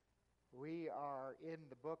We are in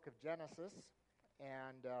the book of Genesis,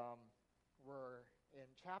 and we're in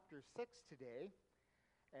chapter 6 today.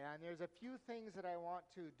 And there's a few things that I want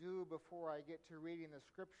to do before I get to reading the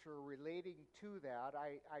scripture relating to that.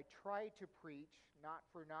 I try to preach, not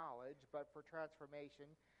for knowledge, but for transformation.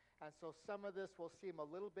 And so some of this will seem a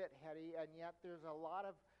little bit heady, and yet there's a lot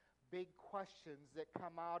of big questions that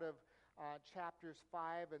come out of chapters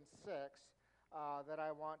 5 and 6 that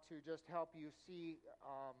I want to just help you see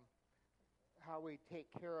how we take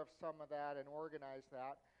care of some of that and organize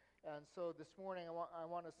that. And so this morning I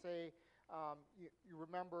want to say, you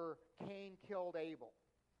remember Cain killed Abel.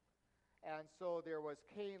 And so there was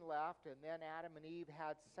Cain left, and then Adam and Eve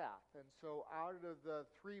had Seth. And so out of the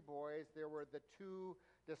three boys, there were the two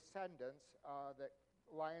descendants, the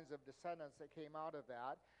lines of descendants that came out of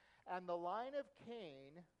that. And the line of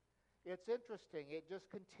Cain, it's interesting, it just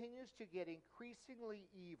continues to get increasingly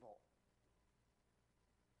evil.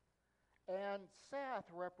 And Seth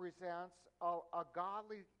represents a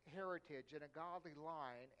godly heritage and a godly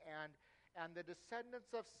line, and the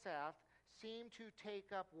descendants of Seth seem to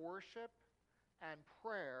take up worship and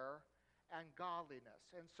prayer and godliness.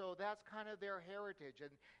 And so that's kind of their heritage,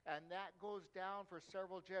 and that goes down for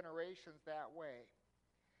several generations that way.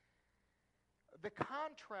 The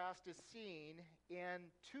contrast is seen in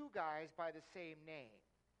two guys by the same name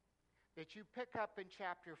that you pick up in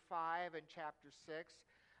chapter 5 and chapter 6.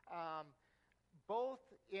 Both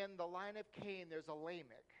in the line of Cain, there's a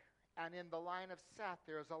Lamech, and in the line of Seth,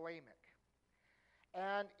 there's a Lamech.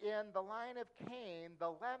 And in the line of Cain, the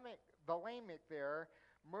Lamech there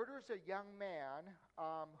murders a young man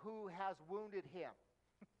who has wounded him.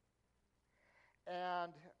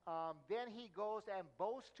 And then he goes and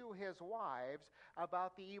boasts to his wives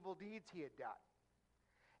about the evil deeds he had done.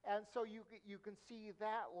 And so you can see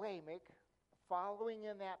that Lamech following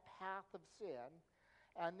in that path of sin.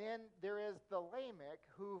 And then there is the Lamech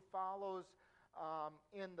who follows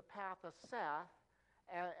in the path of Seth,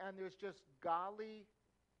 and there's just godly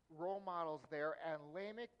role models there, and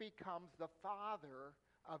Lamech becomes the father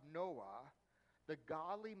of Noah, the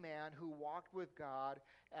godly man who walked with God,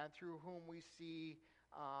 and through whom we see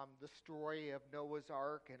the story of Noah's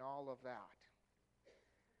Ark and all of that.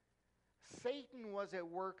 Satan was at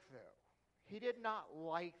work, though. He did not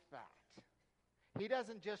like that. He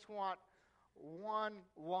doesn't just want one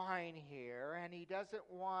line here, and he doesn't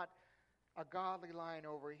want a godly line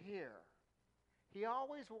over here. He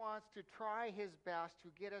always wants to try his best to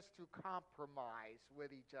get us to compromise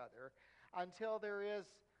with each other until there is,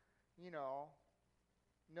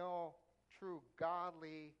 no true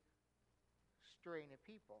godly strain of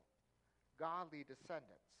people, godly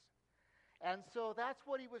descendants. And so that's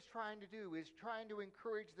what he was trying to do, is trying to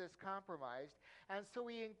encourage this compromise. And so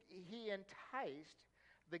he enticed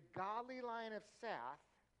the godly line of Seth,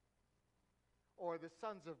 or the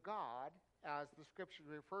sons of God, as the scriptures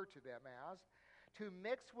refer to them as, to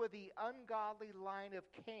mix with the ungodly line of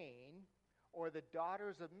Cain, or the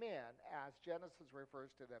daughters of men, as Genesis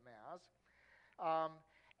refers to them as.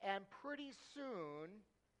 And pretty soon,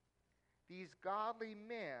 these godly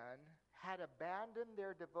men had abandoned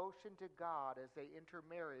their devotion to God as they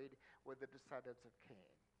intermarried with the descendants of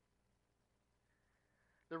Cain.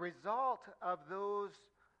 The result of those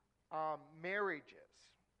marriages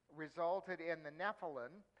resulted in the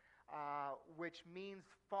Nephilim, which means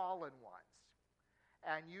fallen ones.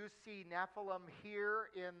 And you see Nephilim here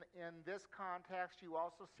in this context. You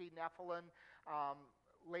also see Nephilim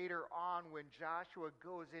later on when Joshua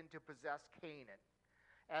goes in to possess Canaan.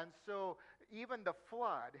 And so even the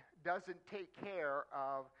flood doesn't take care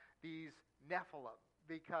of these Nephilim,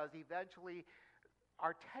 because eventually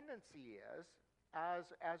our tendency is,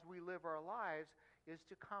 as we live our lives, is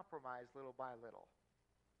to compromise little by little.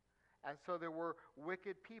 And so there were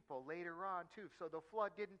wicked people later on too. So the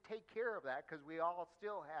flood didn't take care of that, because we all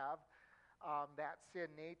still have that sin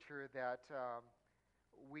nature that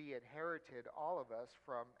we inherited, all of us,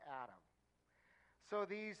 from Adam. So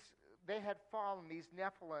these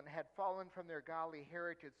Nephilim had fallen from their godly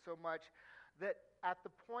heritage so much that at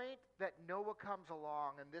the point that Noah comes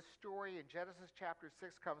along, and this story in Genesis chapter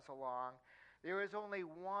 6 comes along, there is only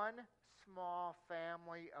one small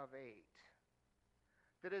family of 8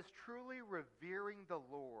 that is truly revering the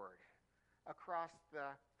Lord across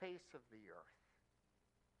the face of the earth.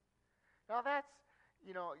 Now that's,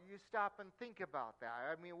 you stop and think about that.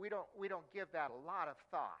 I mean, we don't give that a lot of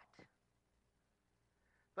thought.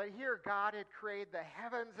 But here God had created the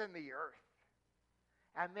heavens and the earth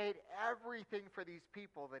and made everything for these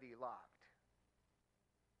people that he loved.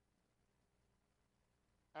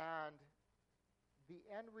 And the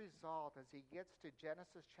end result, as he gets to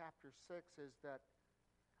Genesis chapter 6, is that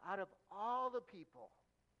out of all the people,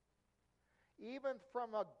 even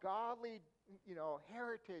from a godly,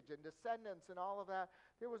 heritage and descendants and all of that,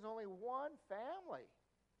 there was only one family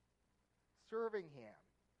serving him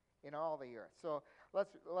in all the earth. So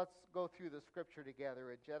let's go through the scripture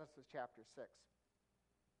together in Genesis chapter 6.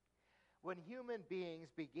 When human beings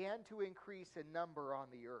began to increase in number on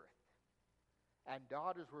the earth, and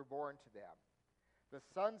daughters were born to them, the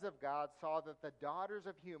sons of God saw that the daughters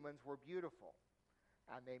of humans were beautiful,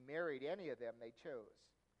 and they married any of them they chose.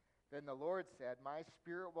 Then the Lord said, "My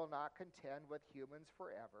spirit will not contend with humans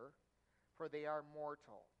forever, for they are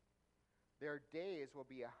mortal. Their days will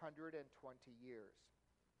be 120 years.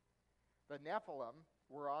 The Nephilim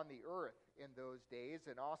were on the earth in those days,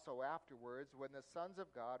 and also afterwards, when the sons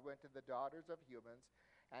of God went to the daughters of humans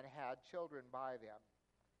and had children by them.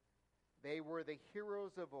 They were the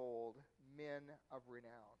heroes of old, men of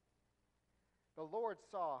renown. The Lord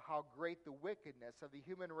saw how great the wickedness of the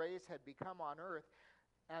human race had become on earth,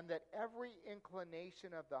 and that every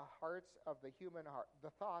inclination of the thoughts of the human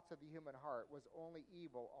heart was only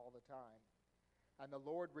evil all the time. And the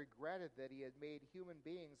Lord regretted that he had made human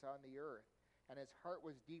beings on the earth, and his heart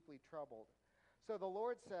was deeply troubled. So the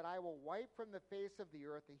Lord said, I will wipe from the face of the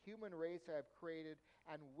earth the human race I have created,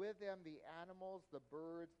 and with them the animals, the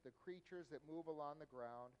birds, the creatures that move along the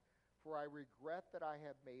ground, for I regret that I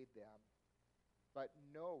have made them. But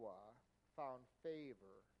Noah found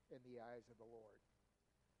favor in the eyes of the Lord."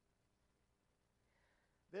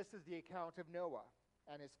 This is the account of Noah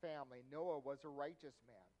and his family. Noah was a righteous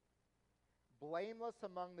man, blameless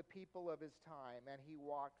among the people of his time, and he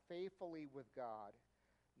walked faithfully with God.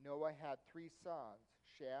 Noah had 3 sons,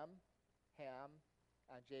 Shem, Ham,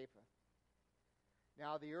 and Japheth.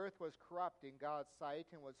 Now the earth was corrupt in God's sight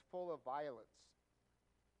and was full of violence.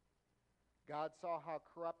 God saw how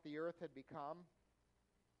corrupt the earth had become.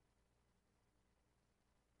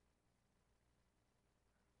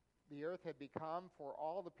 The earth had become, for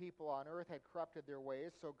all the people on earth had corrupted their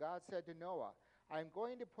ways. So God said to Noah, I am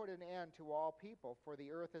going to put an end to all people, for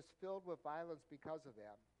the earth is filled with violence because of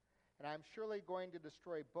them. And I am surely going to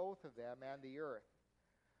destroy both of them and the earth.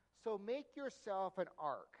 So make yourself an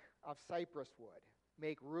ark of cypress wood.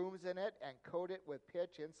 Make rooms in it and coat it with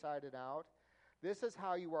pitch inside and out. This is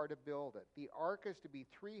how you are to build it. The ark is to be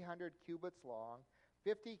 300 cubits long,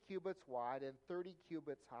 50 cubits wide, and 30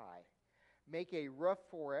 cubits high. Make a roof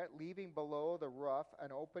for it, leaving below the roof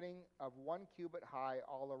an opening of 1 cubit high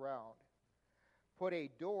all around. Put a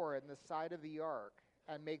door in the side of the ark,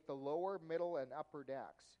 and make the lower, middle, and upper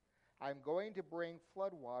decks. I am going to bring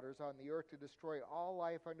floodwaters on the earth to destroy all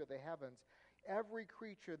life under the heavens, every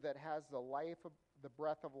creature that has the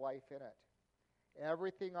breath of life in it.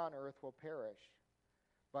 Everything on earth will perish.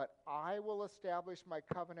 But I will establish my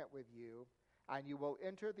covenant with you, and you will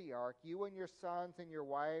enter the ark, you and your sons and your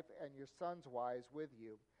wife and your sons' wives with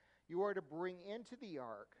you. You are to bring into the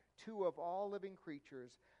ark 2 of all living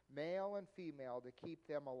creatures, male and female, to keep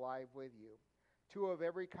them alive with you. 2 of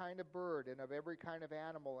every kind of bird and of every kind of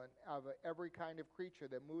animal and of every kind of creature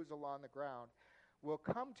that moves along the ground will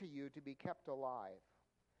come to you to be kept alive.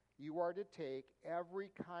 You are to take every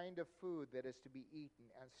kind of food that is to be eaten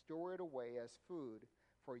and store it away as food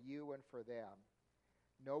for you and for them.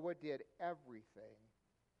 Noah did everything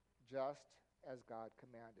just as God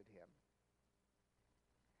commanded him.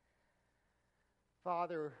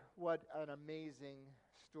 Father, what an amazing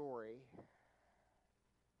story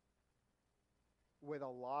with a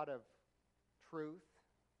lot of truth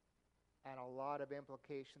and a lot of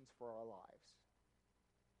implications for our lives.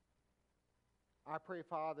 I pray,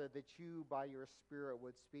 Father, that you, by your Spirit,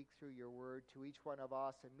 would speak through your word to each one of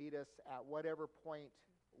us and meet us at whatever point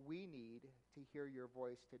we need to hear your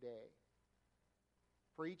voice today.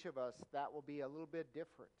 For each of us, that will be a little bit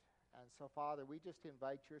different. And so, Father, we just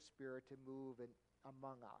invite your Spirit to move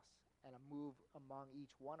among us and move among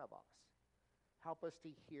each one of us. Help us to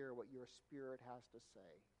hear what your Spirit has to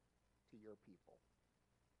say to your people.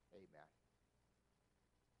 Amen.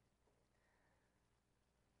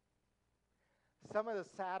 Some of the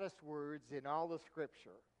saddest words in all the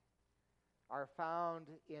Scripture are found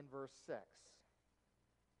in verse 6.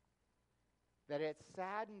 That it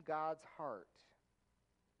saddened God's heart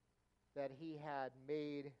that he had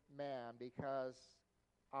made man because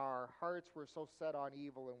our hearts were so set on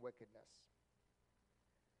evil and wickedness.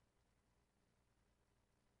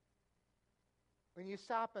 When you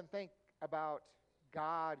stop and think about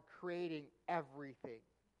God creating everything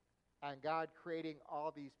and God creating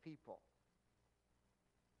all these people,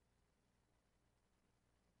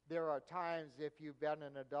 there are times, if you've been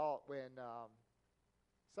an adult, when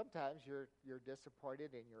sometimes you're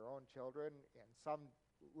disappointed in your own children in some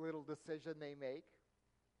little decision they make.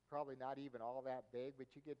 probably not even all that big, but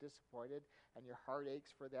you get disappointed and your heart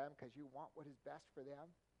aches for them because you want what is best for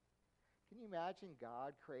them. Can you imagine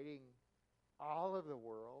God creating all of the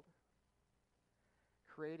world,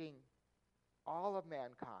 creating all of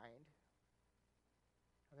mankind,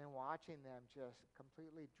 and then watching them just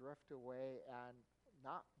completely drift away, and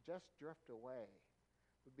not just drift away,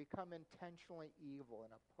 but become intentionally evil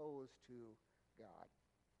and opposed to God?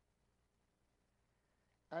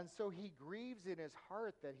 And so he grieves in his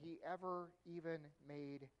heart that he ever even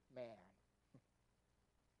made man.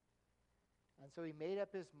 And so he made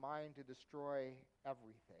up his mind to destroy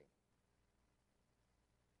everything.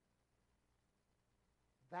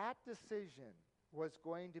 That decision was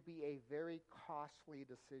going to be a very costly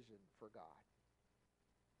decision for God,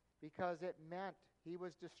 because it meant he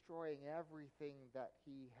was destroying everything that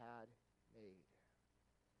he had made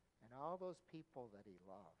and all those people that he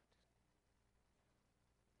loved.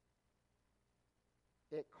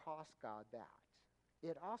 It cost God that.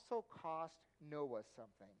 It also cost Noah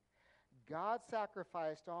something. God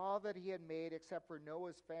sacrificed all that he had made except for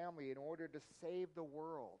Noah's family in order to save the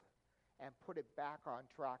world and put it back on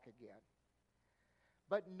track again.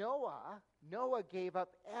 But Noah gave up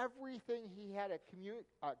everything he had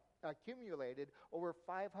accumulated over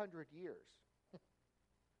 500 years.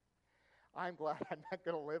 I'm glad I'm not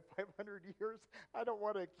going to live 500 years. I don't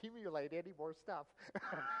want to accumulate any more stuff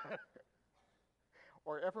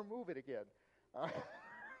or ever move it again.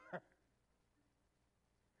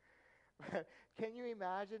 Can you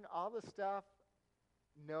imagine all the stuff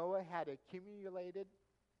Noah had accumulated?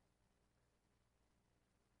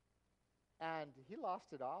 And he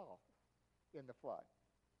lost it all in the flood.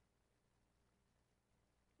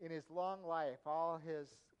 In his long life, all his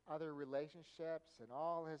other relationships and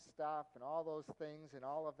all his stuff and all those things and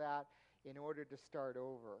all of that in order to start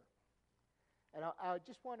over. And I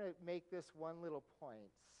just want to make this one little point.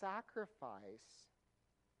 Sacrifice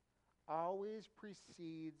always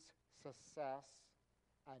precedes success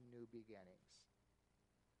and new beginnings.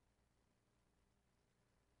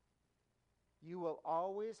 You will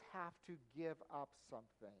always have to give up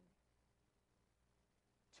something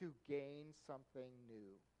to gain something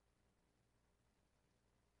new.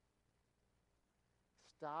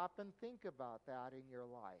 Stop and think about that in your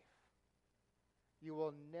life. You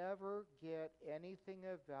will never get anything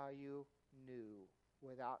of value new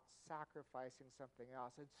without sacrificing something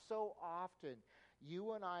else. And so often,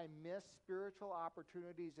 you and I miss spiritual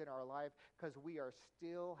opportunities in our life because we are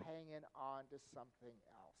still hanging on to something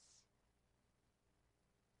else.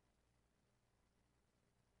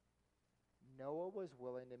 Noah was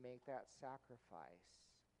willing to make that sacrifice,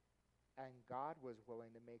 and God was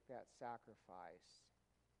willing to make that sacrifice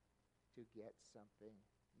to get something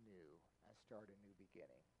new and start a new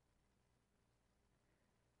beginning.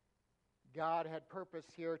 God had purpose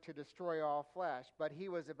here to destroy all flesh, but he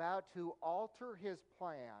was about to alter his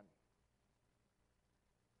plan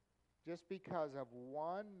just because of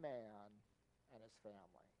one man and his family.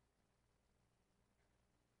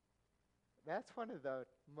 That's one of the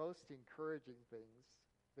most encouraging things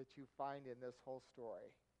that you find in this whole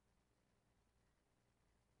story.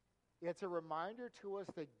 It's a reminder to us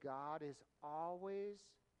that God is always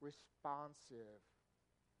responsive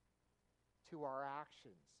to our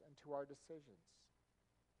actions and to our decisions.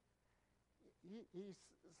 He's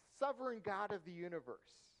sovereign God of the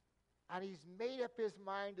universe, and he's made up his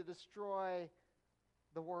mind to destroy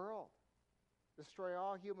the world, destroy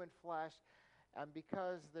all human flesh, and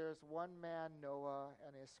because there's one man, Noah,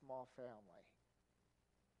 and his small family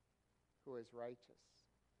who is righteous,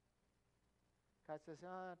 God says, no,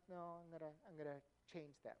 I'm gonna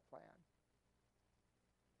change that plan.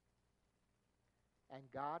 And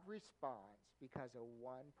God responds because of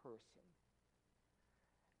one person.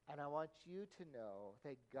 And I want you to know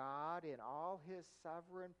that God, in all his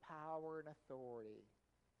sovereign power and authority,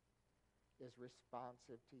 is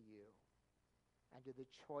responsive to you and to the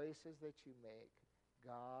choices that you make.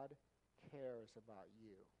 God cares about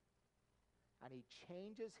you. And he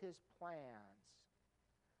changes his plans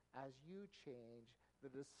as you change the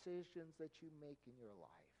decisions that you make in your life.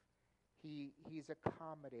 He's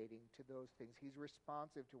accommodating to those things. He's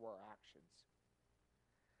responsive to our actions.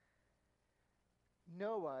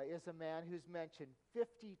 Noah is a man who's mentioned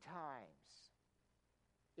 50 times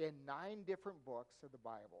in 9 different books of the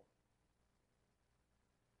Bible.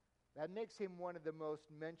 That makes him one of the most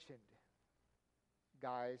mentioned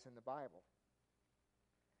guys in the Bible.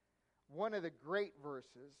 One of the great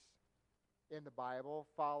verses in the Bible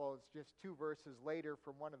follows just 2 verses later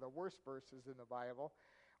from one of the worst verses in the Bible,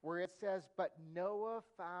 where it says, "But Noah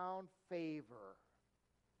found favor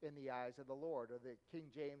in the eyes of the Lord." Or the King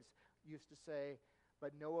James used to say,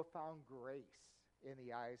 but Noah found grace in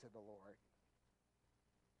the eyes of the Lord.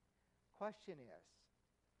 Question is,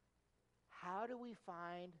 how do we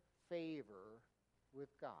find favor with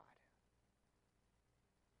God?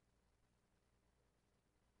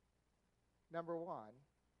 Number one,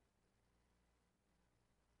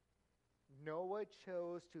 Noah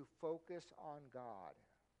chose to focus on God.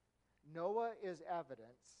 Noah is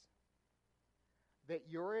evidence that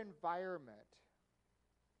your environment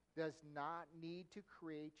does not need to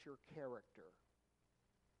create your character.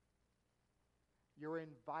 Your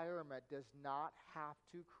environment does not have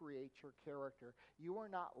to create your character. You are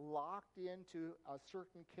not locked into a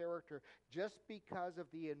certain character just because of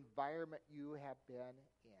the environment you have been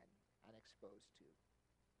in and exposed to.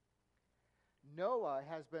 Noah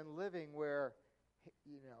has been living where,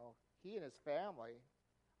 he and his family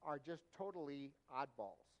are just totally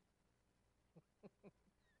oddballs.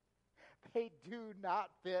 They do not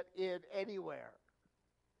fit in anywhere.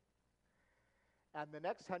 And the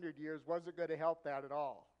next 100 years wasn't going to help that at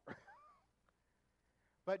all.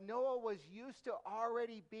 But Noah was used to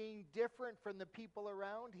already being different from the people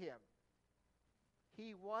around him.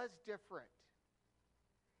 He was different.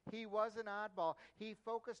 He was an oddball. He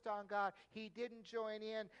focused on God. He didn't join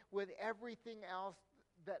in with everything else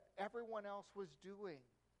that everyone else was doing.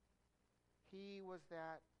 He was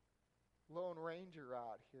that Lone Ranger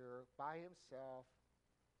out here by himself,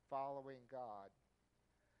 following God.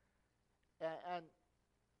 And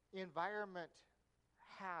environment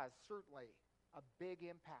has certainly a big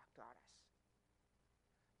impact on us.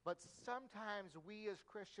 But sometimes we as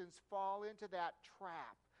Christians fall into that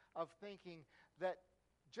trap of thinking that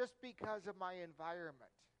just because of my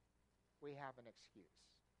environment, we have an excuse.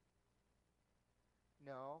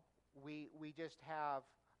 No, we just have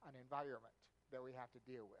an environment that we have to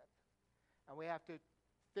deal with. And we have to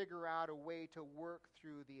figure out a way to work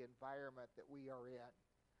through the environment that we are in.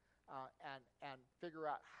 And figure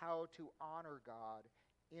out how to honor God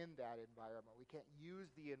in that environment. We can't use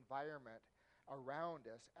the environment around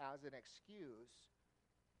us as an excuse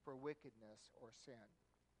for wickedness or sin.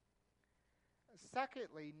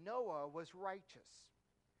 Secondly, Noah was righteous.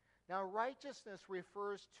 Now, righteousness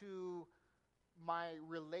refers to my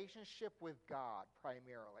relationship with God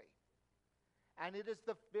primarily. And it is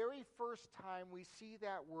the very first time we see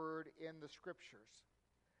that word in the Scriptures.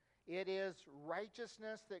 It is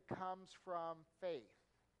righteousness that comes from faith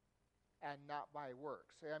and not by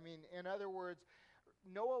works. I mean, in other words,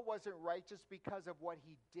 Noah wasn't righteous because of what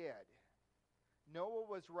he did. Noah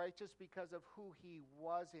was righteous because of who he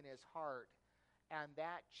was in his heart, and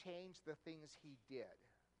that changed the things he did.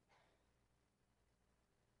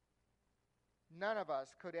 None of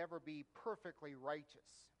us could ever be perfectly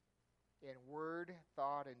righteous in word,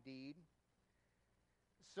 thought, and deed.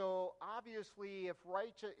 So obviously, if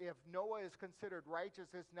Noah is considered righteous,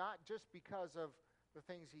 it's not just because of the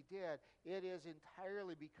things he did. It is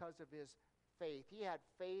entirely because of his faith. He had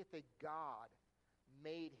faith that God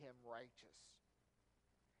made him righteous.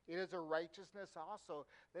 It is a righteousness also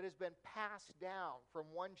that has been passed down from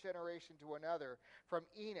one generation to another, from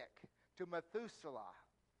Enoch to Methuselah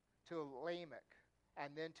to Lamech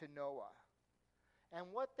and then to Noah. And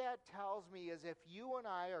what that tells me is if you and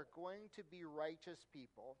I are going to be righteous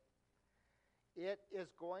people, it is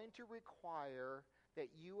going to require that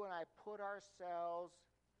you and I put ourselves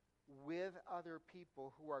with other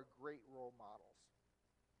people who are great role models.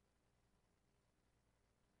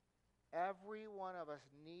 Every one of us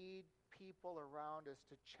need people around us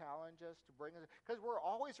to challenge us, to bring us, because we're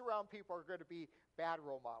always around people who are going to be bad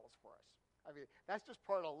role models for us. I mean, that's just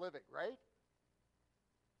part of living, right?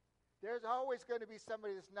 There's always going to be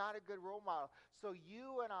somebody that's not a good role model. So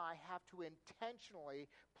you and I have to intentionally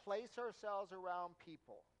place ourselves around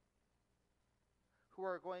people who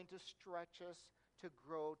are going to stretch us to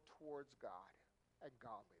grow towards God and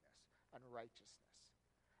godliness and righteousness.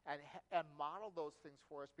 And model those things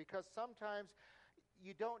for us, because sometimes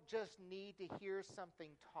you don't just need to hear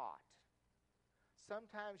something taught.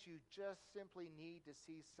 Sometimes you just simply need to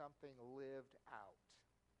see something lived out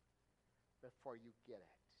before you get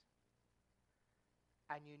it.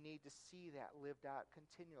 And you need to see that lived out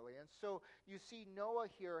continually. And so you see Noah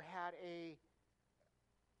here had a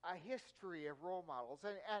history of role models.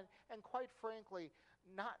 And quite frankly,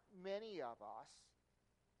 not many of us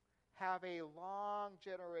have a long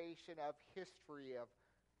generation of history of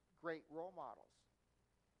great role models.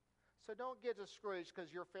 So don't get discouraged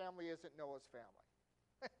because your family isn't Noah's family.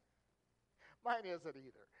 Mine isn't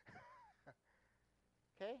either.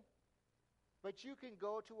 Okay? But you can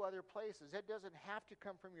go to other places. It doesn't have to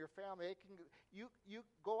come from your family. You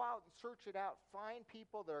go out and search it out. Find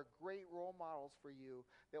people that are great role models for you,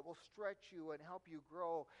 that will stretch you and help you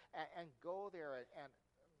grow, and go there and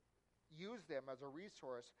use them as a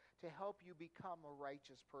resource to help you become a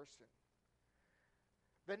righteous person.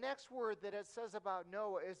 The next word that it says about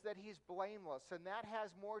Noah is that he's blameless, and that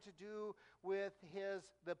has more to do with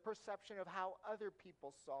the perception of how other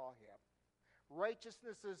people saw him.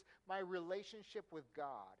 Righteousness is my relationship with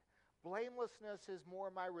God. Blamelessness is more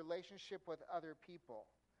my relationship with other people.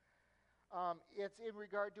 It's in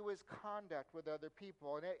regard to his conduct with other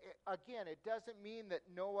people. And again, it doesn't mean that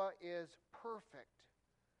Noah is perfect,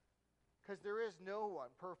 because there is no one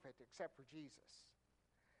perfect except for Jesus.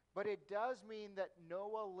 But it does mean that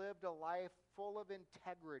Noah lived a life full of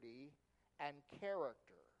integrity and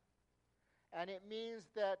character. And it means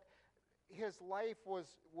that his life was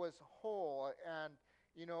whole, and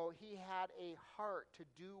he had a heart to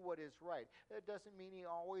do what is right. It doesn't mean he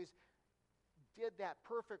always did that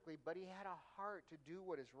perfectly, but he had a heart to do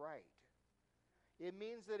what is right. It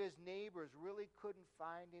means that his neighbors really couldn't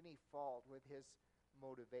find any fault with his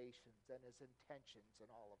motivations and his intentions and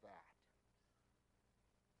all of that.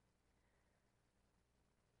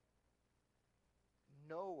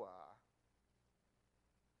 Noah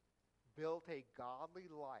built a godly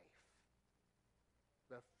life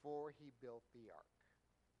before he built the ark.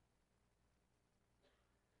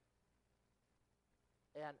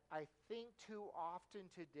 And I think too often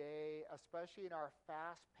today, especially in our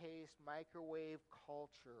fast-paced microwave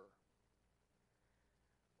culture,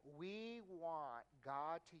 we want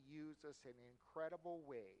God to use us in incredible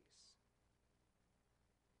ways.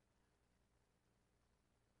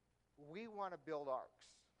 We want to build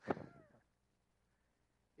arks.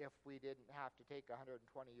 If we didn't have to take 120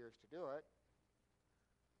 years to do it.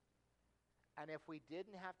 And if we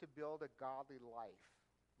didn't have to build a godly life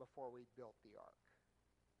before we built the ark.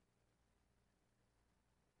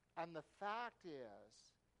 And the fact is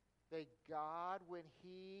that God, when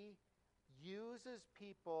he uses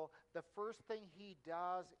people, the first thing he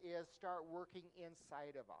does is start working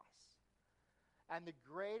inside of us. And the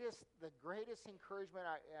greatest encouragement,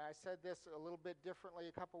 I said this a little bit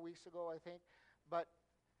differently a couple weeks ago, I think, but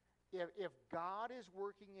if God is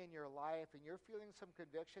working in your life and you're feeling some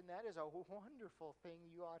conviction, that is a wonderful thing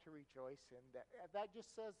you ought to rejoice in. That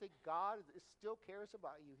just says that God still cares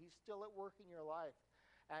about you. He's still at work in your life.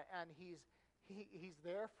 And he's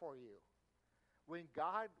there for you. When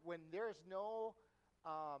there's no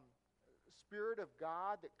Spirit of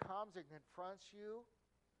God that comes and confronts you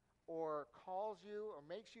or calls you or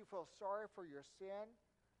makes you feel sorry for your sin,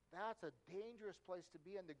 that's a dangerous place to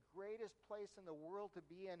be. And the greatest place in the world to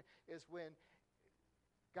be in is when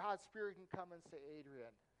God's Spirit can come and say,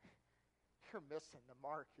 Adrian, you're missing the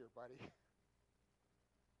mark here, buddy.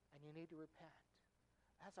 And you need to repent.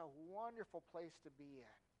 That's a wonderful place to be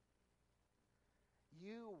in.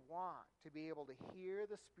 You want to be able to hear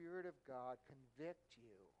the Spirit of God convict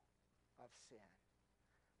you of sin,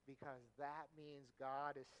 because that means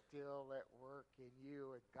God is still at work in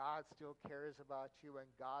you, and God still cares about you, and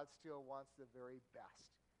God still wants the very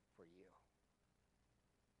best for you.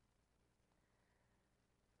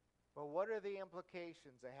 But what are the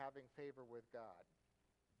implications of having favor with God?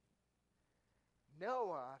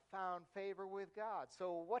 Noah found favor with God.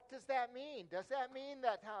 So what does that mean? Does that mean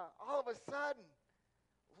that all of a sudden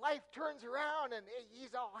life turns around and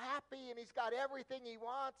he's all happy and he's got everything he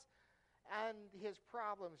wants and his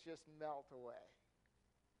problems just melt away?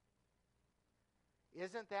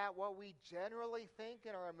 Isn't that what we generally think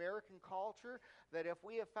in our American culture? That if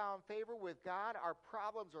we have found favor with God, our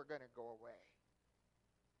problems are going to go away.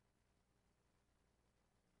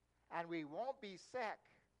 And we won't be sick.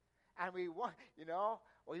 And we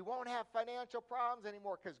won't have financial problems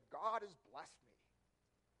anymore because God has blessed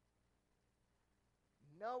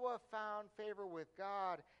me. Noah found favor with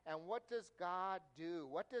God, and what does God do?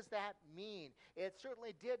 What does that mean? It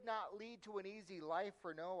certainly did not lead to an easy life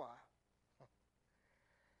for Noah.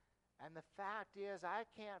 And the fact is, I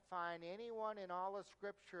can't find anyone in all of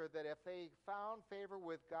Scripture that if they found favor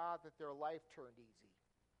with God, that their life turned easy.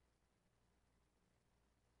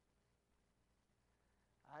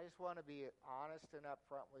 I just want to be honest and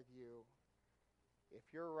upfront with you. If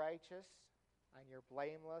you're righteous and you're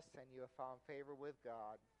blameless and you have found favor with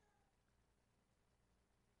God,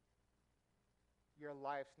 your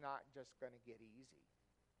life's not just going to get easy.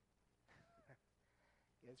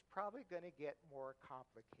 It's probably going to get more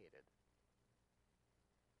complicated.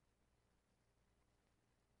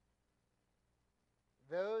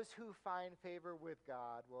 Those who find favor with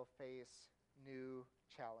God will face new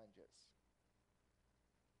challenges.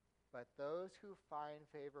 But those who find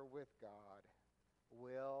favor with God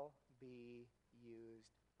will be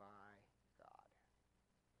used by God.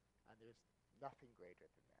 And there's nothing greater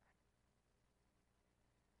than that.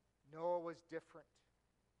 Noah was different.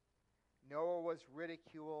 Noah was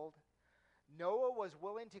ridiculed. Noah was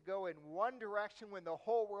willing to go in one direction when the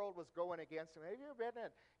whole world was going against him. Have you ever been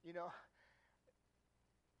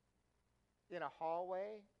in a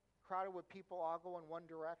hallway crowded with people all going one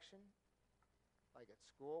direction? Like at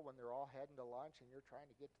school when they're all heading to lunch and you're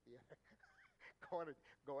trying to get to the other,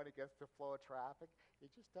 going against the flow of traffic.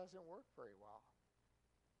 It just doesn't work very well.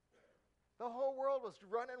 The whole world was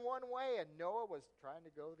running one way and Noah was trying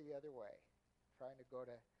to go the other way, trying to go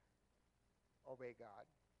to obey God.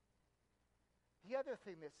 The other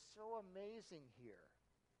thing that's so amazing here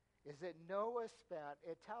is that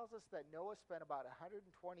it tells us that Noah spent about 120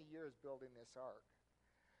 years building this ark.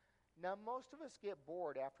 Now, most of us get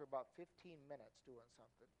bored after about 15 minutes doing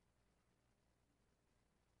something.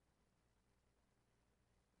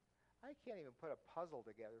 I can't even put a puzzle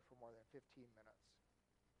together for more than 15 minutes.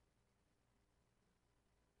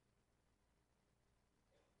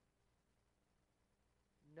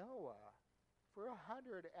 Noah, for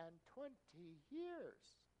 120 years,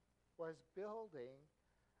 was building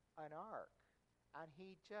an ark, and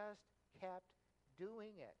he just kept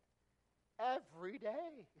doing it every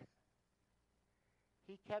day.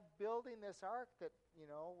 He kept building this ark that,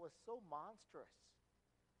 was so monstrous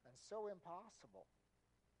and so impossible.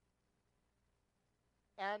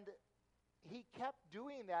 And he kept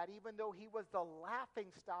doing that even though he was the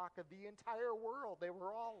laughing stock of the entire world. They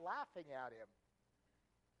were all laughing at him.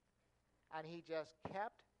 And he just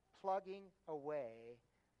kept plugging away,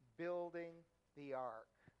 building the ark.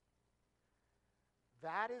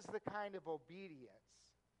 That is the kind of obedience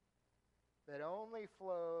that only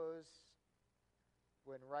flows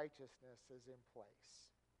when righteousness is in place.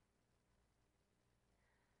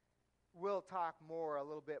 We'll talk a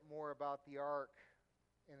little bit more about the ark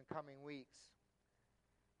in the coming weeks.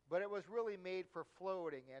 But it was really made for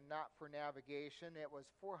floating and not for navigation. It was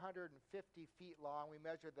 450 feet long. We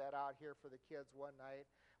measured that out here for the kids one night.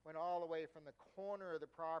 Went all the way from the corner of the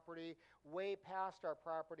property, way past our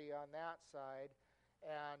property on that side.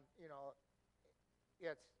 And,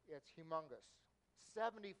 it's humongous.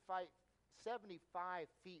 75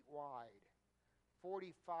 feet wide,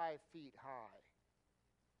 45 feet high.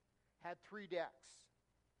 Had 3 decks.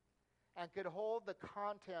 And could hold the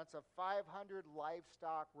contents of 500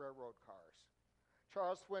 livestock railroad cars.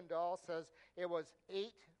 Charles Swindoll says it was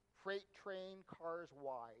 8 freight train cars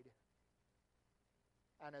wide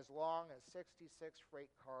and as long as 66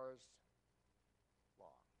 freight cars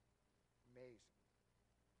long. Amazing.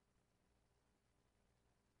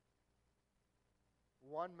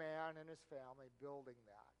 One man and his family building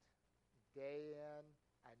that day in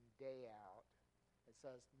and day out. It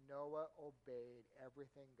says Noah obeyed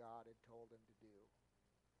everything God had told him to do.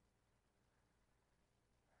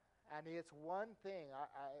 And it's one thing,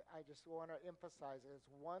 I just want to emphasize, it's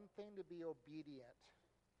one thing to be obedient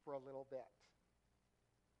for a little bit.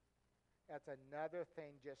 That's another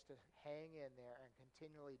thing just to hang in there and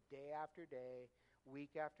continually, day after day,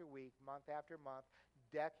 week after week, month after month,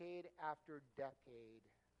 decade after decade,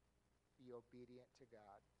 be obedient to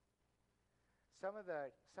God. Some of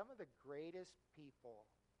the greatest people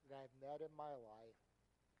that I've met in my life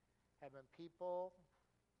have been people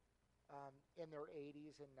in their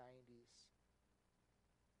 80s and 90s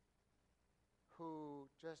who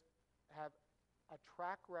just have a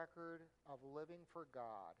track record of living for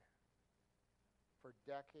God for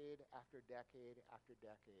decade after decade after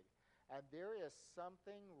decade. And there is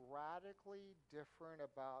something radically different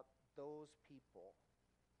about those people.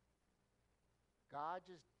 God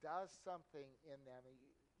just does something in them.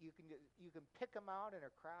 You can pick them out in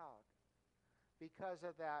a crowd because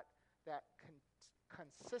of that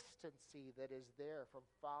consistency that is there from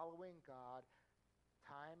following God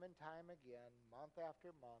time and time again, month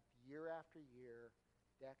after month, year after year,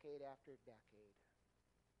 decade after decade.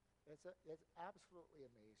 It's absolutely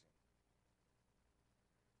amazing.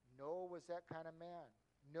 Noah was that kind of man.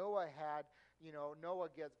 Noah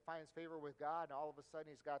finds favor with God, and all of a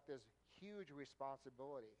sudden he's got this huge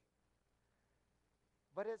responsibility.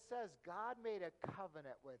 But it says God made a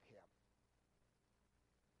covenant with him.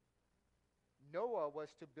 Noah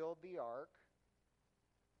was to build the ark,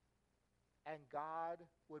 and God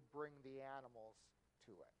would bring the animals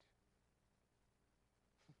to it.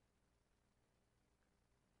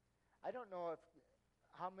 I don't know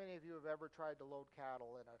how many of you have ever tried to load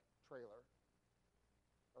cattle in a trailer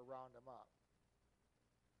or round them up.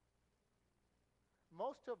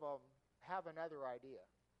 Most of them have another idea.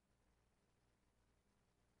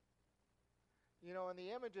 You know, in the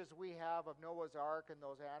images we have of Noah's Ark and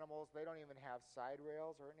those animals, they don't even have side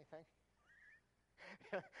rails or anything.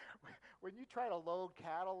 When you try to load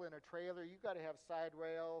cattle in a trailer, you've got to have side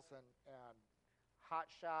rails and hot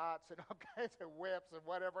shots and all kinds of whips and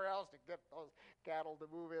whatever else to get those cattle to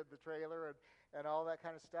move in the trailer and all that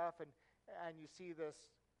kind of stuff. And you see this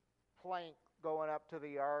plank going up to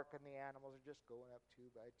the ark, and the animals are just going up two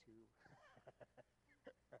by two.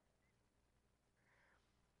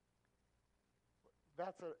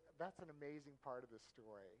 That's an amazing part of the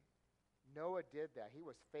story. Noah did that. He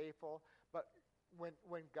was faithful. But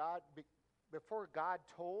when God, before God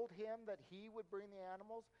told him that he would bring the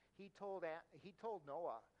animals, he told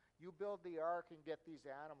Noah, you build the ark and get these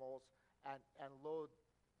animals and load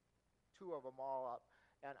two of them all up.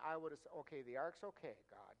 And I would have said, okay, the ark's okay,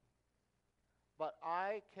 God. But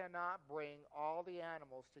I cannot bring all the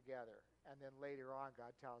animals together. And then later on,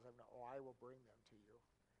 God tells him, no, I will bring them to you.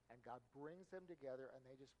 And God brings them together, and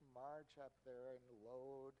they just march up there and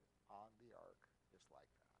load on the ark, just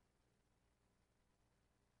like that.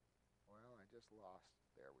 Well, I just lost.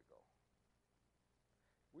 There we go.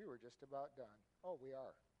 We were just about done. Oh, we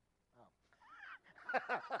are. Oh.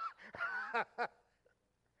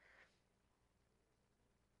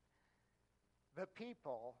 The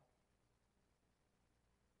people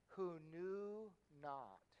who knew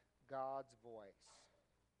not God's voice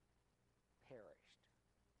perished,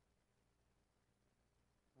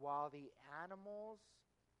 while the animals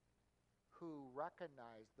who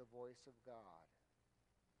recognized the voice of God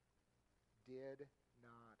did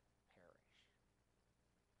not perish.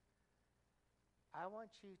 I want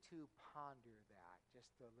you to ponder that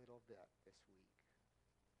just a little bit this week.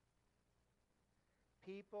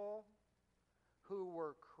 People who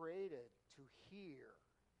were created to hear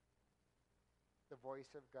the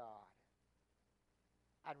voice of God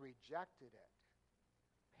and rejected it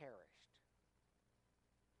perished.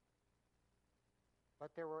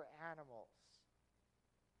 But there were animals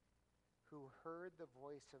who heard the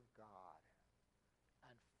voice of God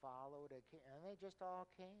and followed it, and they just all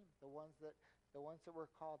came. The ones that were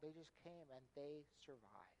called, they just came and they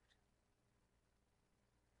survived.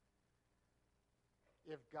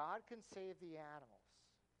 If God can save the animals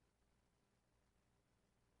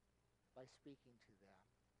by speaking to them,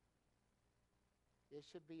 it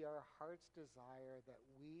should be our heart's desire that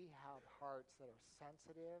we have hearts that are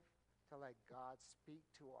sensitive to let God speak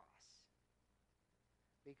to us.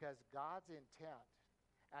 Because God's intent,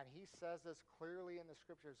 and he says this clearly in the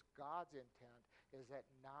scriptures, God's intent is that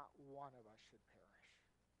not one of us should perish.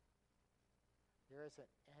 There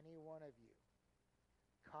isn't any one of you.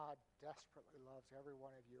 God desperately loves every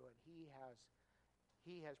one of you, and he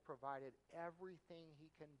has provided everything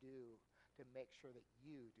he can do to make sure that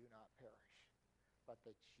you do not perish, but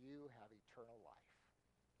that you have eternal life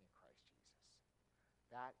in Christ Jesus.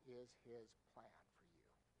 That is his plan for you.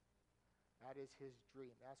 That is his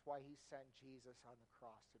dream. That's why he sent Jesus on the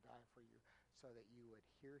cross to die for you, so that you would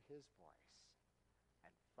hear his voice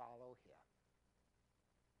and follow him.